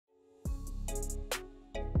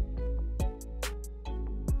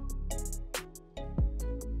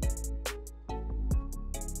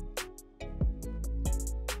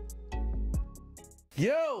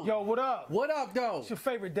Yo, what up? What up, though? It's your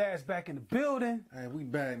favorite dad's back in the building. Hey, we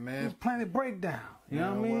back, man. It's Planet Breakdown. You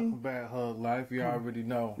know what I mean? Welcome back, Hug Life. You already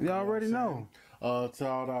know. You already know. To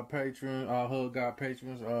all our patrons, our Hug God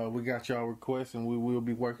patrons, we got y'all requests, and we will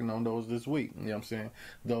be working on those this week. You know what I'm saying?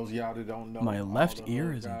 Those of y'all that don't know. My left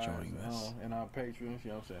ear is enjoying this. And our patrons, you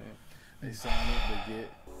know what I'm saying? They sign up, they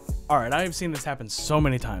get. Alright, I have seen this happen so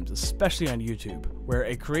many times, especially on YouTube, where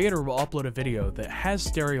a creator will upload a video that has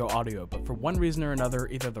stereo audio, but for one reason or another,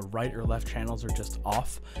 either the right or left channels are just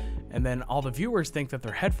off, and then all the viewers think that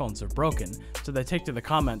their headphones are broken, so they take to the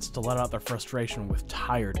comments to let out their frustration with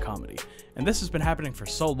tired comedy. And this has been happening for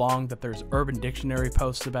so long that there's Urban Dictionary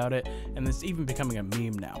posts about it, and it's even becoming a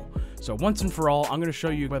meme now. So once and for all, I'm going to show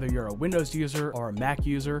you, whether you're a Windows user or a Mac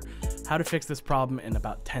user, how to fix this problem in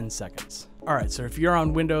about 10 seconds. Alright, so if you're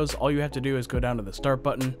on Windows, all you have to do is go down to the Start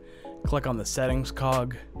button, click on the Settings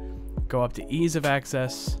cog, go up to Ease of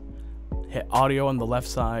Access, hit Audio on the left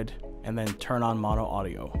side, and then turn on Mono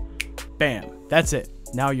Audio. Bam! That's it.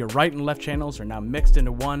 Now your right and left channels are now mixed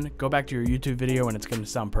into one. Go back to your YouTube video and it's going to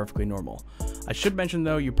sound perfectly normal. I should mention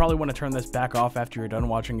though, you probably want to turn this back off after you're done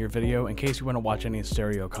watching your video in case you want to watch any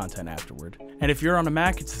stereo content afterward. And if you're on a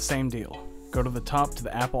Mac, it's the same deal. Go to the top to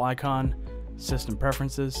the Apple icon, System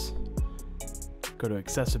Preferences, go to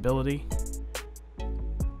Accessibility.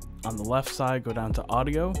 On the left side, go down to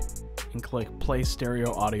Audio and click Play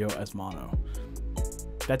Stereo Audio as Mono.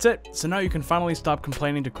 That's it. So now you can finally stop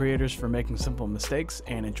complaining to creators for making simple mistakes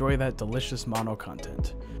and enjoy that delicious mono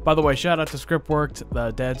content. By the way, shout out to Scriptworked,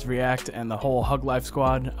 the Dads React, and the whole Hug Life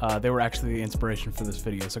squad. They were actually the inspiration for this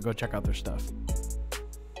video, so go check out their stuff.